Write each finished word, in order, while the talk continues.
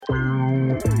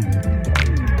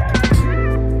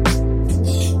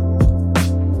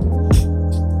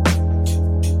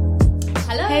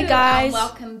guys. And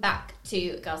welcome back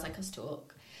to Girls Like Us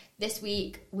Talk. This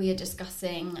week we are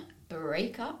discussing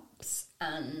breakups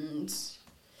and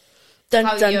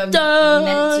how you're meant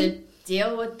to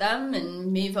deal with them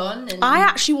and move on. And I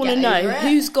actually want to know who's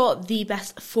who's got the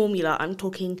best formula. I'm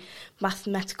talking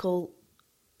mathematical.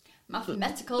 We're talking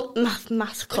mathematical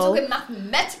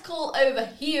over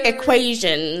here.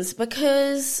 Equations,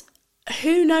 because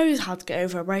who knows how to get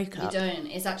over a breakup? You don't.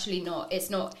 It's actually not. There's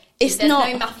no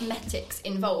mathematics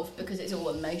involved because it's all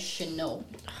emotional.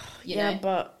 You know?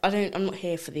 But I'm not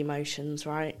here for the emotions,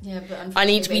 right? Yeah, but I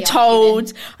need to be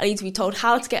told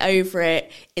how to get over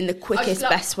it in the quickest,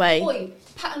 best way. Oi,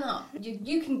 pattern up.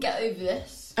 You can get over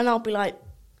this. And I'll be like,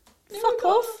 fuck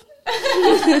off.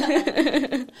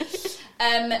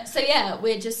 So yeah,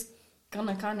 we're just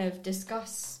gonna kind of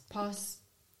discuss past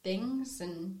things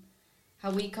and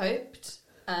how we coped,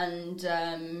 and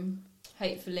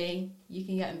hopefully you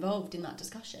can get involved in that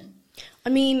discussion. I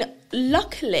mean,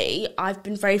 luckily, I've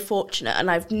been very fortunate and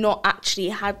I've not actually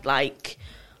had, like,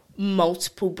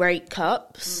 multiple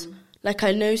breakups. Like,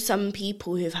 I know some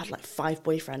people who've had, like, 5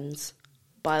 boyfriends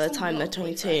by the time they're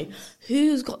 22. Boyfriends.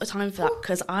 Who's got the time for that?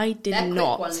 Because I did They're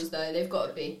not. quick ones, though. They've got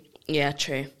to be. Yeah,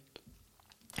 true.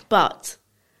 But,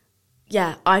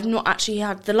 yeah, I've not actually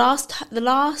had... The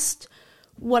last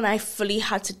one I fully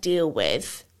had to deal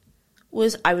with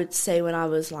was, I would say, when I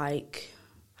was, like...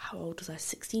 How old was I?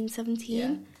 16, 17? Yeah.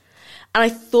 And I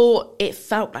thought it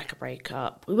felt like a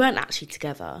breakup. We weren't actually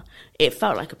together. It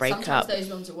felt like a breakup. Sometimes those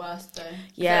ones are worse, though.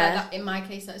 Yeah. In my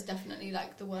case, that's definitely,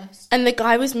 like, the worst. And the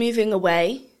guy was moving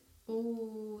away.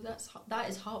 Ooh, that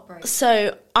is heartbreaking.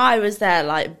 So I was there,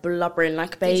 like, blubbering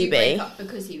like a baby. Did you break up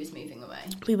because he was moving away?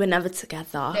 We were never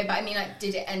together. No, but I mean, like,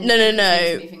 did it end No. because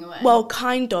he was moving away? Well,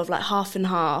 kind of, like, half and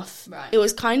half. Right. It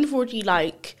was kind of already,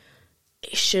 like,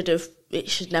 it should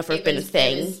never have been a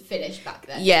thing. It was finished back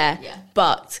then. Yeah.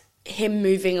 But him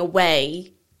moving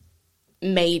away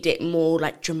made it more,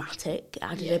 like, dramatic.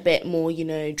 Added a bit more,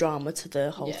 drama to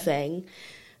the whole thing.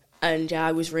 And,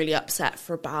 I was really upset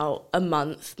for about a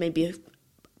month, maybe a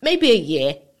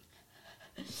year.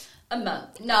 A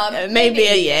month. No, maybe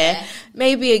a year.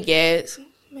 Maybe a year.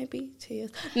 Maybe 2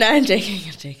 years. No, I'm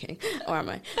joking. Or am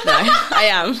I? No, I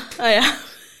am.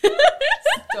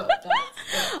 Stop.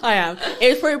 I am.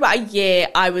 It was probably about a year.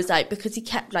 I was like, because he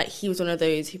kept, like, he was one of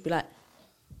those who'd be like,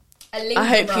 I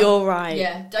hope you're right.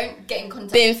 Yeah, don't get in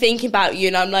contact. Been thinking about you,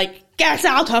 and I'm like, get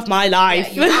out of my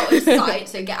life. Yeah, you're out of sight,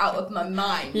 so get out of my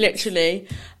mind. Literally.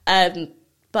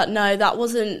 But no, that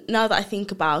wasn't, now that I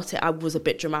think about it, I was a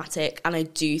bit dramatic, and I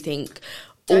do think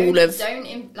Don't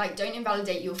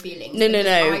invalidate your feelings. No.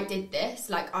 I did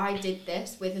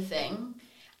this with a thing,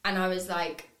 and I was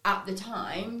like, at the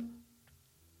time,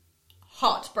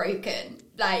 heartbroken.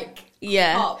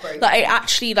 Heartbroken. Like, I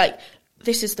actually, like,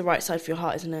 this is the right side for your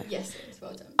heart, isn't it? Yes, it is.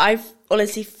 Well done. I've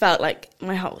honestly felt like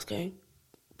my heart was going,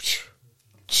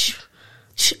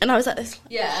 and I was like this.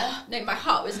 Yeah. No, my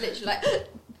heart was literally like...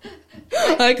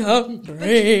 I can't breathe.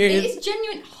 It is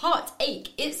genuine heartache.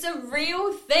 It's a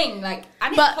real thing, and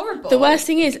it's horrible. The worst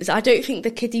thing is I don't think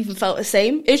the kid even felt the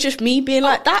same. It's just me being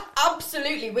like that.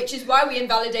 Absolutely, which is why we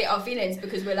invalidate our feelings,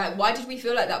 because we're like, why did we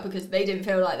feel like that? Because they didn't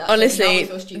feel like that. Honestly, so now we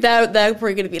feel stupid. they're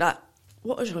probably going to be like,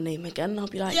 what was your name again? And I'll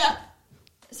be like, yeah.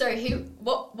 Sorry,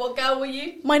 what girl were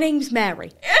you? My name's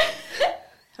Mary.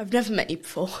 I've never met you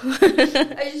before.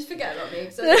 I just forget about me,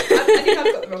 because I think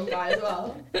I've got the wrong guy as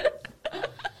well.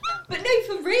 But no,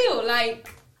 for real,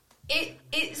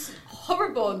 it's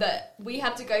horrible that we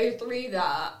had to go through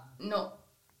that, not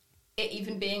it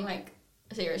even being, like,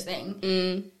 a serious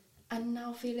thing. And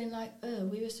now feeling like, oh,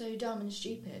 we were so dumb and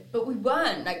stupid. But we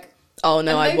weren't, like... Oh,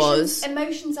 no, I was.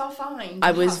 Emotions are fine.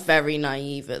 I was very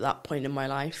naive at that point in my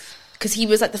life. Because he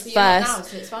was, like, the first... You're not now,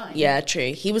 so it's fine. Yeah,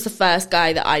 true. He was the first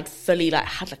guy that I'd fully, like,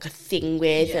 had, like, a thing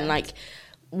with and, like,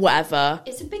 whatever.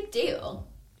 It's a big deal.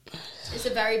 It's a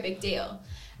very big deal.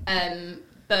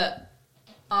 But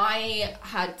I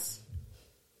had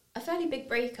a fairly big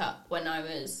breakup when I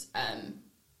was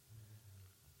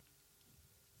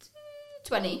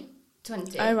 20.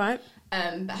 Oh, right.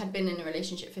 But had been in a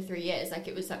relationship for 3 years. Like,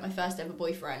 it was, like, my first ever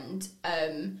boyfriend.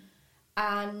 And,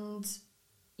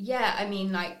 yeah, I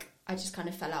mean, like, I just kind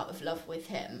of fell out of love with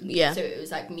him. Yeah. So it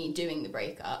was, like, me doing the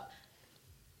breakup.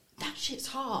 That shit's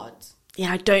hard.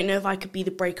 Yeah, I don't know if I could be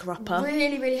the breaker-upper.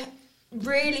 Really, really,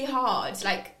 really hard.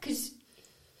 Like, because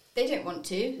they don't want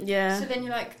to. Yeah. So then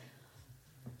you're like,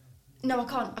 no, I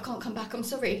can't come back. I'm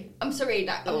sorry.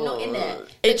 Like, I'm not in it. But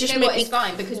It just you know made what? me It's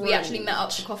fine, because we cringe. actually met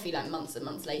up for coffee, like, months and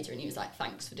months later, and he was like,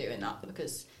 thanks for doing that,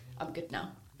 because I'm good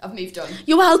now. I've moved on.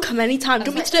 You're welcome anytime.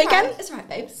 Do you want me to do it again? It's right,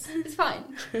 babes. It's fine.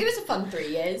 It was a fun 3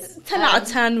 years. 10 out of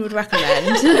 10 would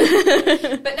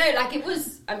recommend. But no, like it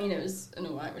was an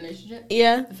alright relationship.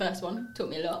 Yeah. The first one taught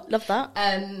me a lot. Love that.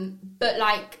 But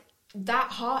like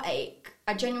that heartache,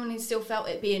 I genuinely still felt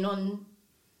it being on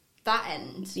that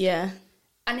end. Yeah.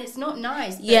 And it's not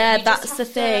nice. Yeah, that's the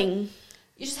thing.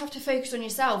 You just have to focus on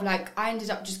yourself. Like, I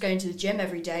ended up just going to the gym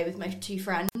every day with my 2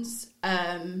 friends,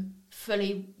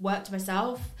 fully worked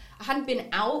myself. I hadn't been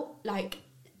out, like,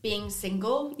 being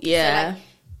single. Yeah. So, like,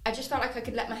 I just felt like I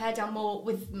could let my hair down more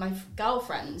with my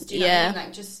girlfriends. Do you know what I mean?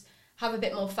 Like, just have a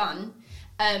bit more fun.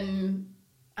 And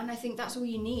I think that's all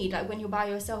you need. Like, when you're by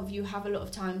yourself, you have a lot of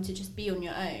time to just be on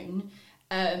your own.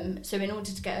 So in order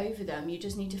to get over them, you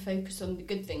just need to focus on the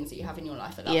good things that you have in your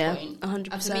life at that point.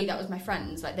 100%. And for me, that was my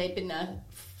friends. Like, they'd been there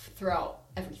throughout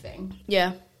everything.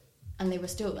 Yeah. And they were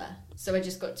still there. So I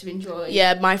just got to enjoy.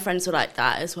 Yeah, my friends were like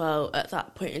that as well at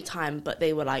that point in time. But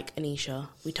they were like, Anisha,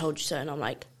 we told you so. And I'm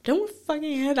like, don't fucking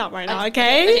hear that right now,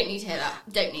 okay? I don't need to hear that.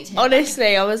 Don't need to hear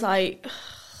Honestly, I was like...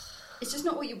 It's just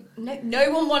not what you...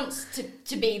 No one wants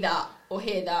to be that or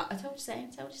hear that. I told you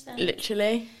so.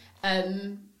 Literally.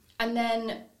 And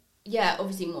then, yeah,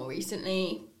 obviously more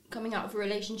recently, coming out of a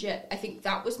relationship, I think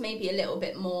that was maybe a little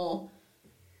bit more...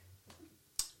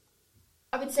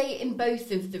 I would say in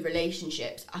both of the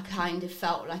relationships, I kind of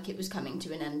felt like it was coming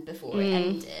to an end before it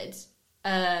ended.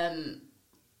 And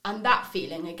that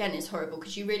feeling, again, is horrible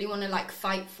because you really want to, like,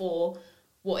 fight for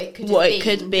what it could have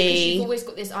been. Because you've always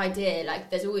got this idea, like,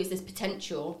 there's always this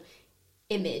potential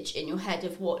image in your head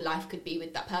of what life could be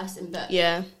with that person. But...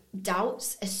 Yeah.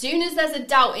 Doubts, as soon as there's a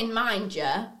doubt in mind,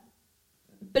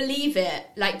 believe it.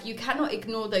 Like, you cannot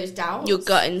ignore those doubts. Your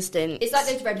gut instinct. It's like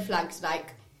those red flags.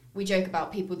 Like, we joke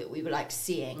about people that we were like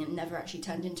seeing and never actually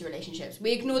turned into relationships.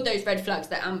 We ignored those red flags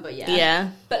that Amber,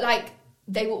 yeah. But like,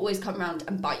 they will always come around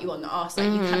and bite you on the arse.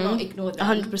 Like, you cannot ignore them.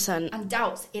 100%. And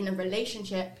doubts in a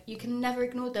relationship, you can never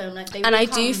ignore them. Like, they and will I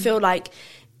come do feel like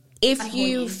if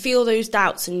you feel those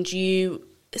doubts and you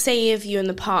say if you and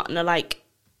the partner, like,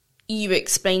 you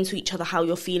explain to each other how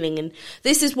you're feeling, and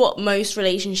this is what most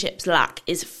relationships lack,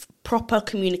 is proper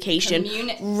communication.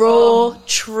 Raw,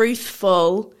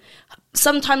 truthful,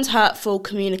 sometimes hurtful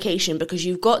communication, because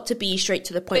you've got to be straight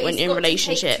to the point when you're in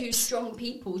relationships. It's got to take 2 strong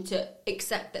people to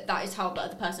accept that is how the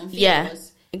other person feels. Yeah,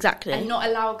 exactly. And not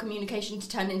allow communication to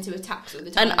turn into attacks all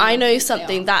the time. And I know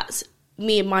something that's...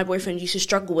 Me and my boyfriend used to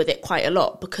struggle with it quite a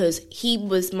lot, because he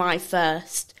was my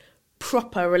first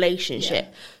proper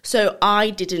relationship, so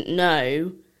I didn't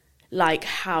know like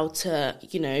how to,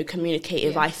 you know, communicate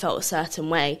if I felt a certain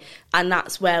way, and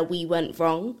that's where we went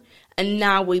wrong. And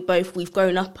now we've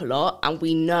grown up a lot, and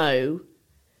we know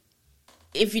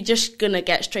if you're just gonna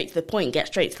get straight to the point, get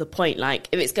straight to the point. Like,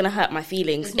 if it's gonna hurt my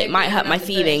feelings, it might hurt my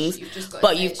feelings,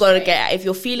 but you've got to get, if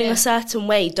you're feeling a certain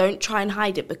way, don't try and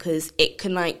hide it, because it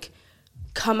can like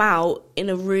come out in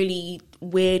a really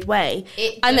weird way,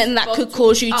 and then that could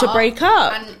cause you to break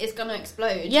up, and it's gonna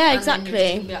explode. Yeah, exactly. And then you're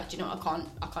just gonna be like, do you know what,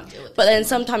 I can't deal with this. But then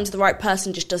sometimes the right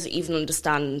person just doesn't even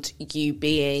understand you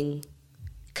being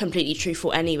completely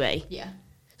truthful anyway. Yeah.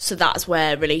 So that's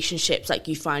where relationships, like,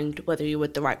 you find whether you're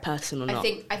with the right person or not.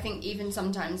 I think even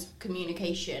sometimes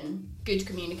good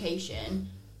communication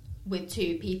with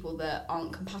 2 people that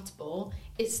aren't compatible,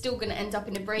 it's still gonna end up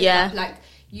in a breakup. Yeah. Like,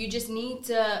 you just need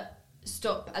to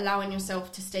stop allowing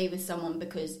yourself to stay with someone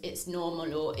because it's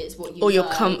normal or it's what you you're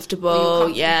comfortable.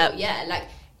 Yeah, like,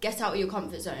 get out of your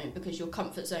comfort zone, because your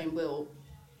comfort zone will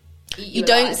eat you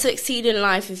don't alive. succeed in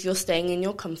life if you're staying in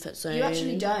your comfort zone. You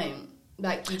actually don't.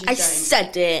 Like, you just I don't.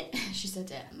 said it. She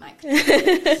said it, Mike.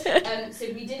 So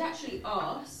we did actually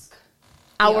ask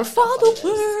our followers. You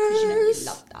know we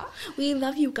love that. We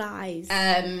love you guys.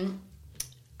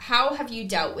 How have you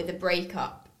dealt with a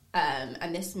breakup?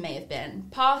 And this may have been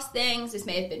past things, this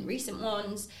may have been recent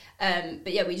ones,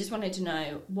 but yeah, we just wanted to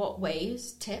know what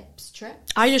ways, tips,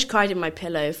 tricks. I just cried in my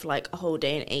pillow for like a whole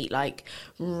day and ate like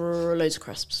loads of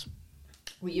crisps.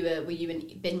 Were you a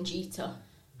binge eater?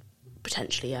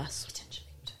 Potentially, yes.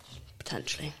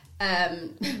 Potentially.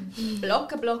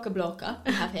 Blocker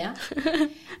we have here.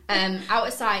 Out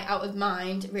of sight, out of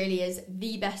mind really is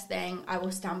the best thing. I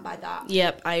will stand by that.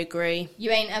 Yep, I agree.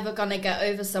 You ain't ever gonna get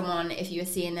over someone if you are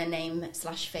seeing their name /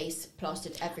 face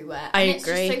plastered everywhere. I and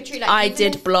agree. It's just so true. Like, I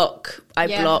did block. I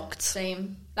blocked.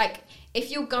 Same. Like, if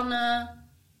you want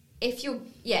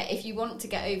to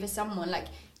get over someone, like,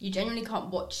 you genuinely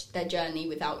can't watch their journey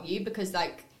without you, because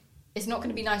like, it's not going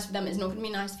to be nice for them, it's not going to be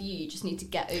nice for you. You just need to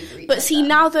get over each other. But see,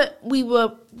 now that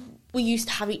we used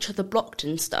to have each other blocked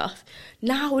and stuff.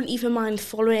 Now I wouldn't even mind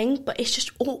following, but it's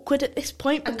just awkward at this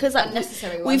point because like,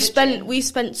 we've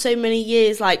spent so many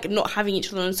years like not having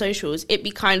each other on socials. It'd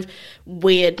be kind of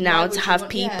weird now to have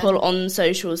people on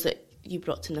socials that you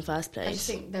blocked in the first place. I just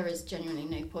think there is genuinely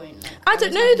no point. Like, I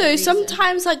don't know though.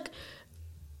 Sometimes like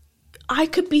I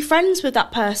could be friends with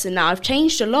that person now. I've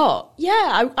changed a lot.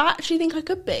 Yeah, I actually think I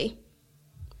could be.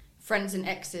 Friends and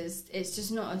exes, it's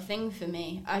just not a thing for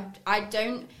me.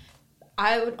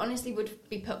 I would honestly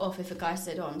be put off if a guy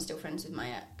said, "Oh, I'm still friends with my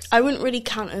ex." I wouldn't really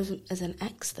count as an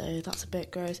ex though. That's a bit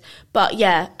gross. But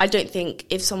yeah, I don't think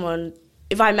if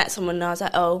I met someone and I was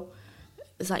like, "Oh,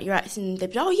 is that your ex?" and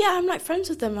they'd be, "Oh yeah, I'm like friends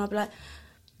with them," and I'd be like,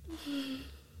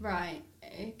 "Right,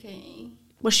 okay."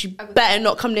 Well, she better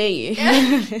not come near you.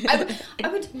 Yeah. I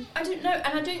don't know,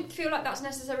 and I don't feel like that's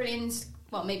necessarily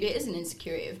well, maybe it is an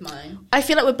insecurity of mine. I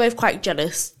feel like we're both quite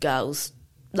jealous girls.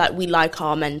 Like we like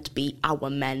our men to be our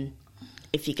men.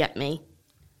 If you get me.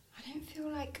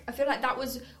 I feel like that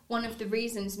was one of the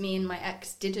reasons me and my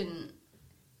ex didn't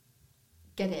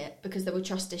get it, because there were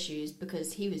trust issues,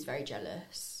 because he was very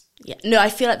jealous. Yeah. No, I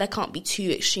feel like there can't be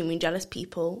two extremely jealous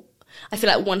people. I feel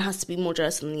like one has to be more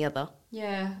jealous than the other.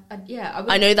 Yeah.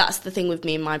 I know that's the thing with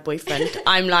me and my boyfriend.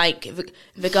 I'm like, if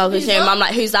a girl goes near him, I'm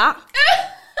like, who's that?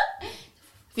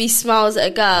 If he smiles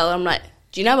at a girl, I'm like,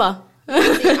 do you know her?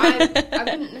 See, I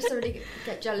wouldn't necessarily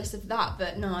get jealous of that,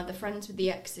 but no, the friends with the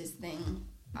exes thing,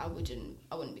 I wouldn't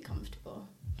be comfortable.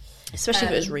 Especially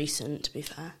if it was recent, to be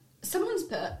fair. Someone's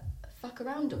put fuck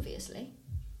around, obviously.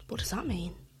 What does that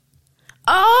mean?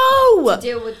 Oh! To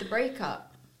deal with the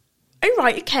breakup. Oh,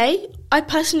 right, okay. I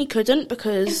personally couldn't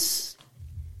because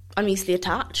I'm easily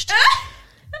attached.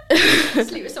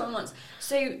 Sleep with someone once.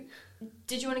 So,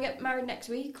 did you want to get married next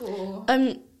week, or...?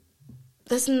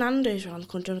 There's Nando's around the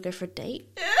corner. Do you want to go for a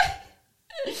date?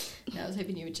 No, I was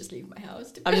hoping you would just leave my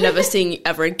house. I'm never seeing you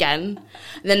ever again.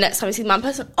 And then next time I see man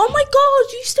person, oh my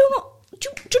god, you still not... Do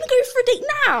you want to go for a date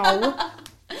now?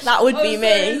 That would be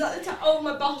me.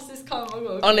 My boss has come.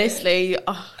 Oh, honestly,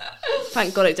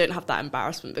 thank God I don't have that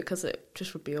embarrassment because it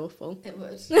just would be awful. It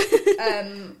would.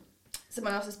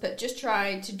 Someone else has put, just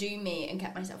try to do me and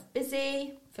kept myself busy.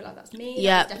 I feel like that's me.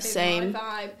 Yeah, that's same. My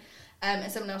vibe.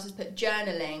 And someone else has put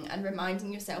journaling and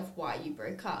reminding yourself why you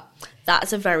broke up.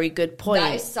 That's a very good point.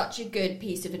 That is such a good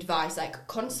piece of advice. Like,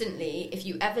 constantly, if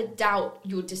you ever doubt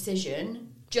your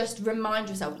decision, just remind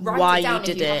yourself. Write it down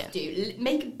if you have to.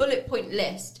 Make a bullet point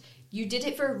list. You did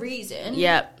it for a reason.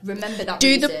 Yep. Remember that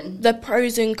reason. Do the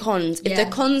pros and cons. If the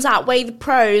cons outweigh the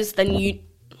pros, then you...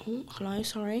 Oh, hello,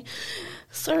 sorry.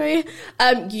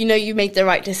 You made the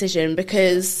right decision,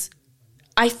 because...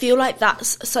 I feel like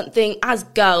that's something, as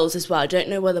girls as well, I don't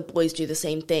know whether boys do the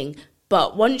same thing,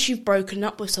 but once you've broken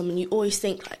up with someone, you always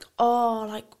think, like, oh,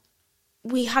 like,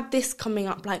 we had this coming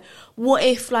up, like, what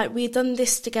if, like, we had done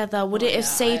this together, would it have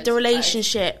saved the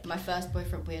relationship? My first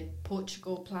boyfriend, we had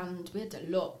Portugal planned, we had a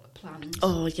lot planned.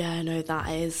 Oh, yeah, no, that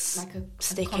is like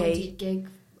sticky. A comedy gig,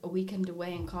 a weekend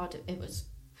away in Cardiff, it was...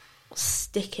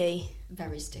 Sticky.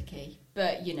 Very sticky,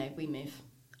 but, we move.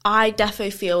 I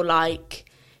definitely feel like...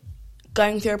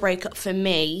 Going through a breakup for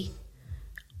me,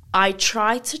 I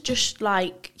try to just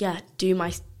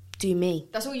do me.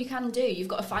 That's all you can do. You've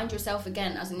got to find yourself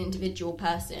again as an individual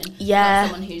person. Yeah.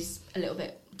 Not someone who's a little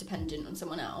bit dependent on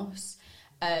someone else.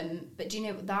 But do you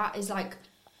know, that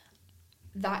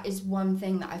is one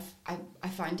thing that I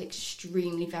find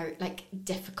extremely very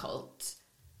difficult.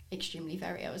 Extremely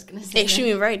very, I was going to say.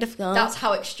 Extremely very difficult. That's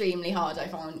how extremely hard I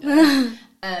found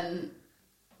it.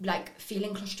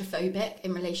 Feeling claustrophobic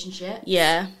in relationship.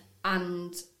 Yeah.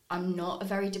 And I'm not a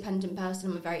very dependent person.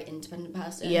 I'm a very independent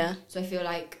person. Yeah. So I feel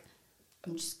like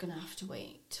I'm just going to have to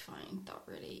wait to find that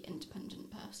really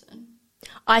independent person.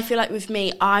 I feel like with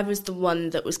me, I was the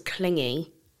one that was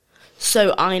clingy.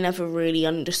 So I never really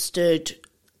understood,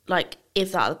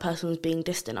 if that other person was being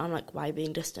distant. I'm like, why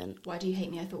being distant? Why do you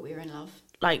hate me? I thought we were in love.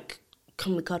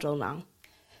 Can we cuddle now?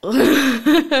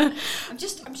 I'm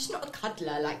just not a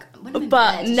cuddler. When I'm in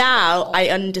but bed, now I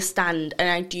understand, and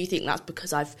I do think that's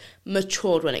because I've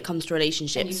matured when it comes to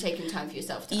relationships. And you've taken time for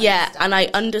yourself to understand. And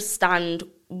I understand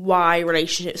why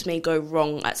relationships may go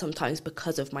wrong at sometimes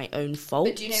because of my own faults.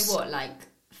 But do you know what?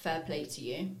 Fair play to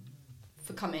you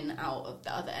for coming out of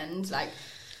the other end.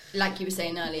 Like you were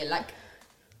saying earlier,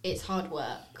 it's hard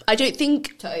work. I don't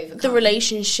think to overcome. The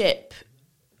relationship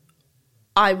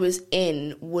I was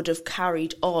in would have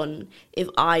carried on if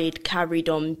I'd carried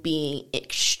on being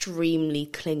extremely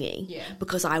clingy. Yeah.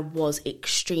 Because I was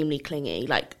extremely clingy,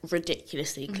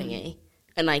 ridiculously clingy.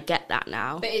 And I get that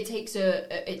now. But it takes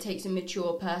a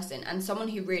mature person and someone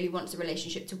who really wants a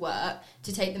relationship to work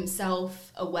to take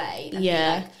themselves away and be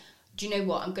like, do you know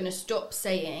what, I'm going to stop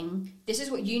saying, this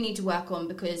is what you need to work on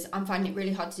because I'm finding it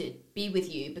really hard to be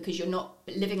with you because you're not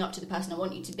living up to the person I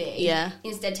want you to be. Yeah.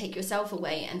 Instead, take yourself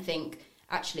away and think,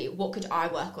 actually, what could I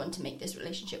work on to make this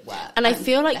relationship work? And I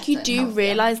feel like you do healthier.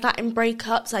 realise that in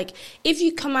breakups. Like, if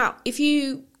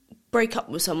you break up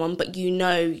with someone, but you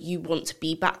know you want to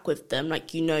be back with them,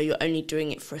 like, you know you're only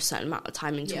doing it for a certain amount of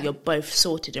time until you're both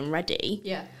sorted and ready,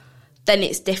 then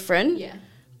it's different. Yeah.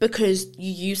 Because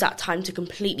you use that time to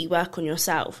completely work on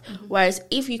yourself. Mm-hmm. Whereas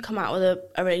if you come out with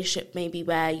a relationship maybe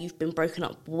where you've been broken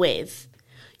up with,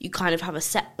 you kind of have a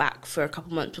setback for a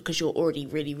couple months because you're already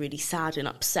really, really sad and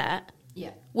upset.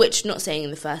 Yeah. Which, not saying in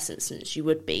the first instance you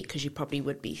would be, because you probably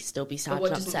would still be sad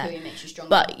and upset. But what makes you stronger.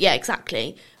 But, yeah,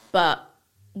 exactly. But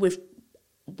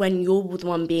when you're the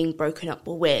one being broken up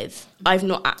with, I've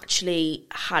not actually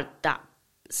had that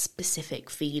specific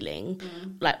feeling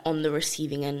like on the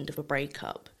receiving end of a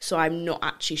breakup, so I'm not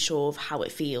actually sure of how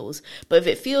it feels. But if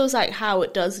it feels like how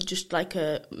it does just like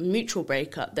a mutual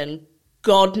breakup, then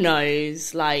God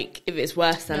knows, like, if it's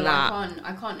worse than that.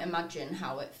 I can't imagine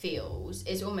how it feels.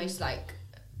 It's almost like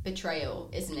betrayal,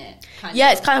 isn't it?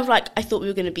 It's kind of like, I thought we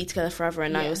were going to be together forever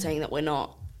and now you're saying that we're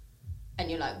not,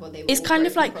 and you're like, well, they were it's all kind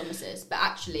of like promises. But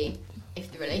actually, if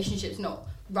the relationship's not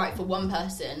right for one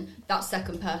person, that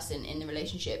second person in the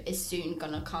relationship is soon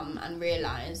gonna come and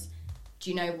realise, do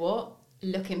you know what,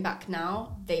 looking back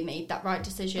now, they made that right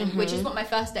decision. Which is what my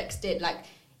first ex did. Like,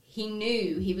 he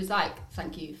knew, he was like,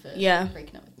 thank you for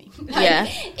breaking up with me.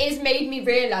 It's made me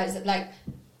realise that, like,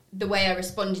 the way I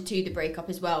responded to the breakup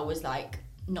as well was, like,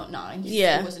 not nice.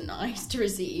 It wasn't nice to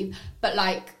receive, but,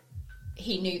 like,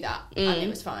 he knew that and it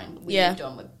was fine. We moved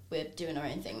on, we're doing our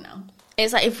own thing now.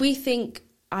 It's like, if we think,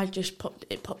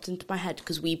 it popped into my head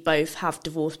because we both have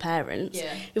divorced parents.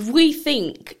 Yeah. If we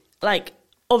think, like,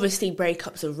 obviously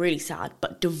breakups are really sad,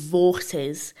 but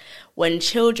divorces, when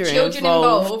children are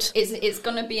involved, it's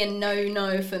gonna be a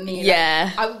no for me.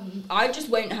 Yeah. Like, I just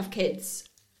won't have kids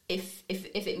if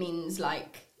it means,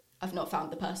 like, I've not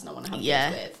found the person I want to have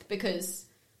kids with. Because,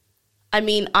 I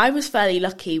mean, I was fairly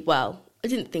lucky. Well, I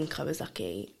didn't think I was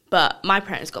lucky, but my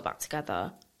parents got back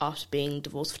together after being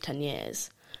divorced for 10 years.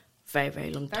 Very,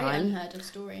 very long time. Very unheard of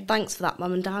story. Thanks for that,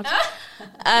 Mum and Dad.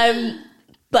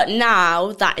 But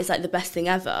now that is like the best thing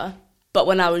ever. But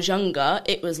when I was younger,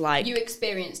 it was like, you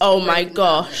experienced, oh my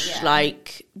gosh,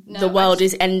 like, the world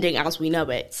is ending as we know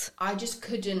it. I just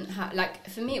couldn't have, like,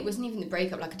 for me it wasn't even the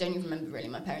breakup. Like, I don't even remember really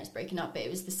my parents breaking up, but it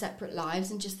was the separate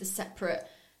lives and just the separate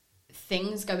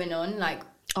things going on. Like,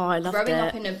 oh, I loved growing it.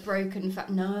 up in a broken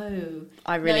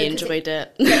I really enjoyed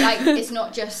it. But, like, it's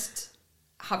not just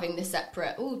having the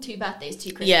separate, 2 birthdays,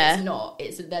 2 Christmas. It's not.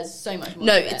 There's so much more.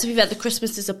 No, to be fair, the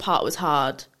Christmases apart was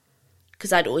hard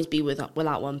because I'd always be without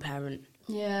one parent.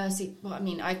 Yeah, see, well, I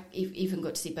mean, I even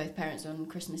got to see both parents on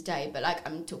Christmas Day, but, like,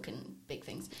 I'm talking big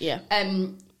things. Yeah.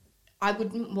 I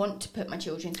wouldn't want to put my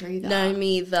children through that. No,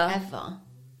 me either. Ever.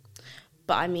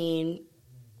 But, I mean,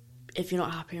 if you're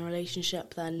not happy in a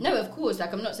relationship, then... No, of course.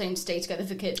 Like, I'm not saying stay together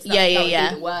for kids. That would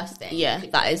be the worst thing. Yeah,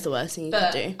 that is the worst thing you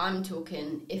could do. But I'm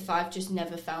talking, if I've just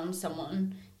never found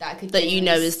someone that I could... That you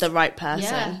know is the right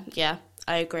person. Yeah,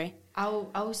 I agree.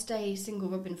 I'll stay single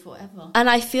Robin forever. And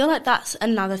I feel like that's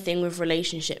another thing with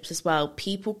relationships as well.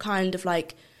 People kind of,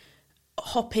 like,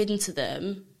 hop into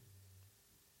them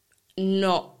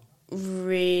not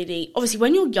really... Obviously,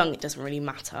 when you're young, it doesn't really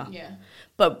matter. Yeah.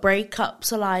 But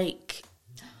breakups are, like,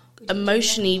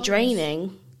 emotionally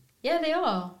draining. Yeah, they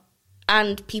are.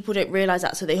 And people don't realise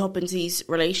that, so they hop into these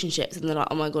relationships and they're like,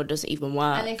 oh my God, it doesn't even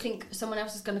work. And they think someone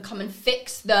else is going to come and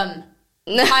fix them.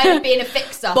 Tired of being a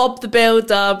fixer. Bob the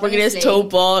Builder, bringing his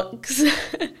toolbox.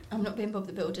 I'm not being Bob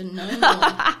the Builder, no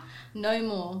more. No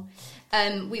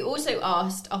more. We also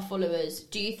asked our followers,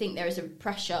 do you think there is a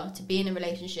pressure to be in a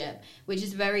relationship? Which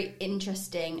is a very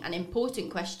interesting and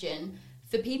important question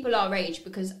for people our age,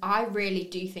 because I really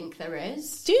do think there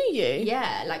is. Do you?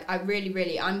 Yeah, like, I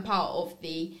really, I'm part of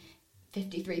the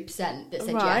 53% that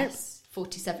said yes,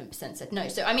 47% said no.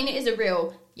 So, I mean, it is a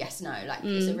real yes-no, like,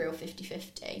 it's a real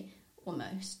 50-50,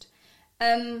 almost.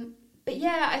 But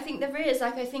yeah, I think there is,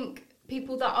 like, I think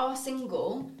people that are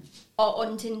single are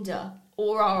on Tinder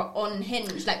or are on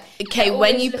Hinge. Like, okay,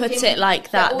 when you put it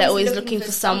like that, they're always looking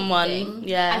for someone. Something.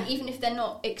 Yeah. And even if they're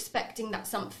not expecting that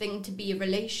something to be a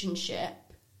relationship,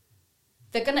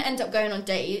 they're going to end up going on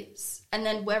dates. And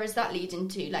then where is that leading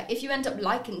to? Like, if you end up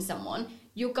liking someone,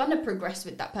 you're going to progress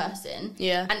with that person.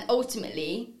 Yeah. And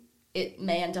ultimately, it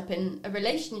may end up in a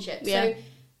relationship. Yeah. So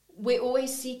we're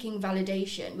always seeking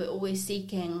validation. We're always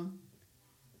seeking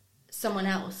someone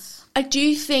else. I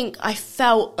do think I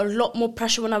felt a lot more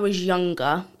pressure when I was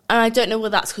younger. And I don't know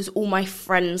whether that's because all my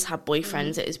friends have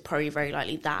boyfriends. It is probably very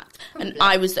likely that. Probably. And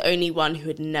I was the only one who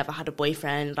had never had a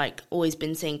boyfriend, like, always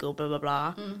been single, blah, blah,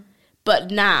 blah.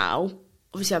 But now,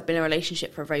 obviously I've been in a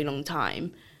relationship for a very long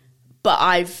time, but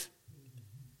I've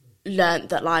learnt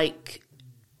that, like,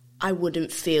 I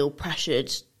wouldn't feel pressured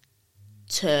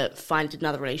to find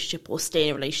another relationship or stay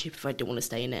in a relationship if I didn't want to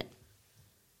stay in it.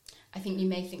 I think you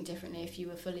may think differently if you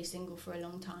were fully single for a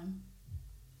long time.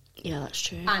 Yeah, that's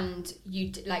true. And you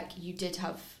did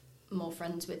have more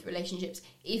friends with relationships.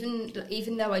 Even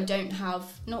though I don't have,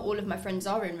 not all of my friends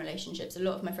are in relationships, a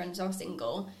lot of my friends are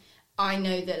single, I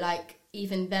know that, like,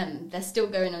 even them, they're still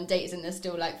going on dates and they're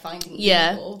still, like, finding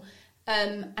people.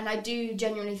 And I do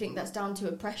genuinely think that's down to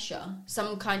a pressure,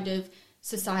 some kind of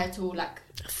societal, like,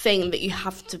 thing that you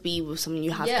have to be with someone,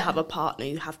 you have to have a partner,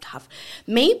 you have to have,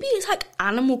 maybe it's like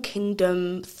Animal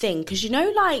Kingdom thing, because, you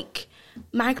know, like,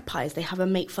 magpies, they have a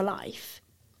mate for life.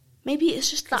 Maybe it's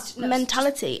just that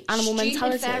mentality, animal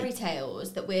mentality. Fairy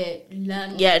tales that we're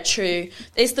learning. Yeah, true.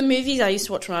 It's the movies I used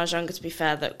to watch when I was younger, to be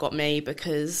fair, that got me,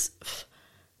 because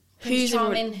Prince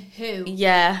Charming, who?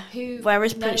 Yeah. Who? Where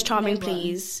is Prince Charming,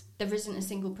 please? There isn't a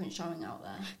single Prince Charming out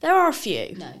there. There are a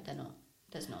few. No, they're not.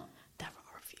 There's not. There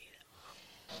are a few.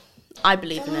 I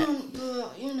believe in it.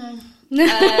 But, you know.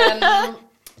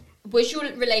 Was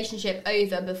your relationship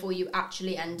over before you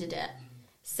actually ended it?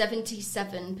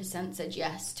 77% said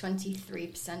yes,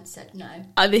 23% said no.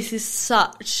 This is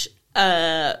such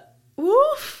like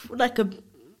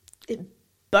it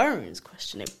burns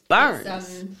question. It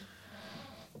burns.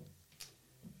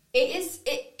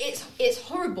 It's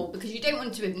horrible because you don't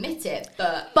want to admit it,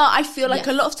 but I feel like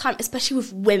a lot of time, especially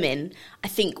with women, I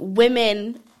think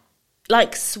women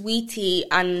like Sweetie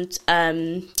and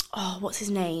what's his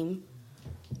name?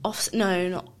 No,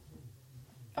 not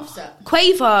Offset.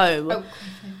 Quavo.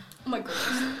 Oh my god.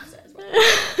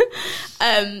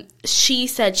 She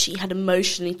said she had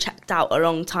emotionally checked out a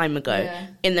long time ago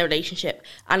in the relationship,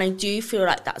 and I do feel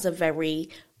like that's a very,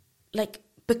 like,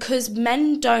 because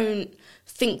men don't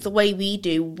think the way we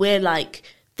do. We're like,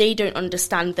 they don't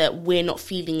understand that we're not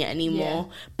feeling it anymore,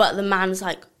 but the man's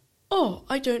like, oh,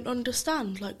 I don't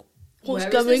understand, like, what's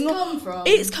going on? Come from?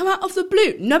 It's come out of the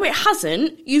blue. No, it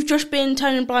hasn't. You've just been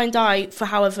turning a blind eye for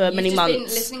however many months. You've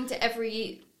just been listening to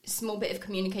every small bit of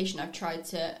communication I've tried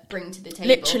to bring to the table.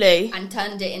 Literally. And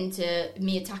turned it into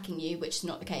me attacking you, which is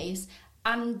not the case,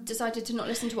 and decided to not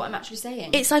listen to what I'm actually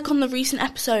saying. It's like on the recent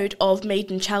episode of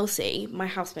Made in Chelsea, my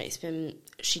housemate's been...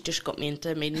 She just got me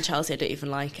into Made in Chelsea. I don't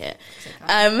even like it.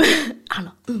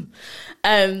 Anna.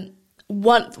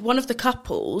 One of the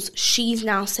couples, she's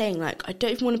now saying, like, I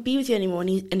don't even want to be with you anymore.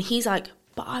 And he's like,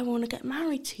 but I want to get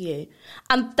married to you.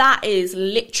 And that is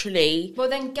literally... Well,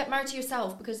 then get married to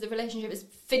yourself, because the relationship is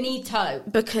finito.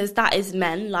 Because that is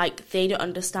men. Like, they don't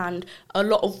understand. A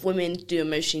lot of women do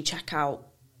emotionally check out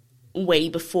way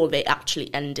before they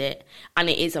actually end it. And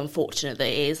it is unfortunate that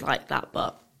it is like that,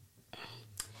 but...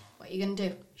 What are you going to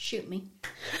do? Shoot me?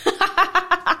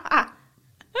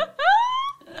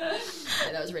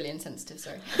 That was really insensitive,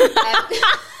 sorry.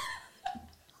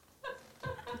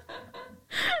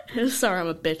 Sorry, I'm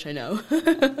a bitch, I know.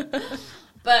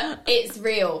 But it's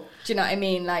real. Do you know what I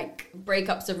mean? Like,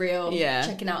 breakups are real. Yeah.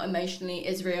 Checking out emotionally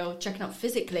is real. Checking out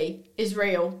physically is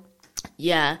real.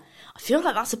 Yeah. I feel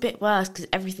like that's a bit worse because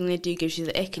everything they do gives you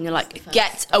the ick and you're like,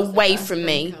 get away from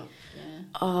me. Yeah.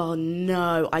 Oh,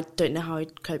 no. I don't know how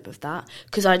I'd cope with that.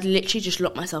 Because I'd literally just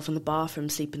lock myself in the bathroom,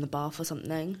 sleep in the bath or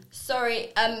something.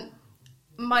 Sorry,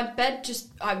 my bed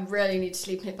I really need to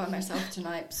sleep in it by myself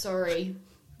tonight. Sorry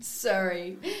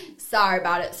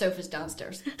about it. Sofa's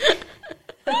downstairs.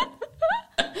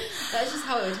 That's just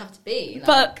how it would have to be. Like.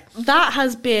 But that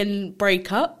has been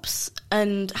breakups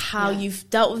and how you've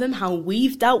dealt with them, how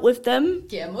we've dealt with them.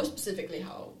 Yeah, more specifically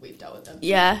how we've dealt with them.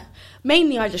 Yeah.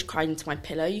 Mainly I just cried into my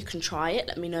pillow. You can try it.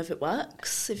 Let me know if it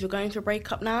works. If you're going through a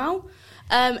breakup now.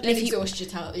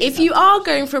 If you are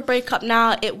going for a breakup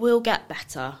now, it will get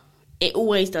better. It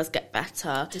always does get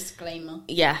better. Disclaimer.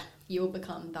 Yeah. You will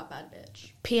become that bad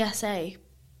bitch. PSA.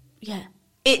 Yeah.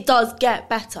 It does get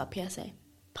better. PSA.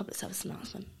 Public service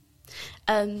announcement.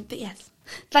 But yes.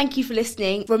 Thank you for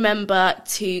listening. Remember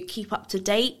to keep up to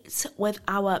date with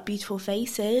our beautiful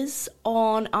faces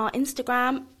on our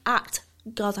Instagram at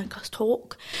Girls and Cuss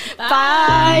Talk.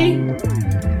 Bye.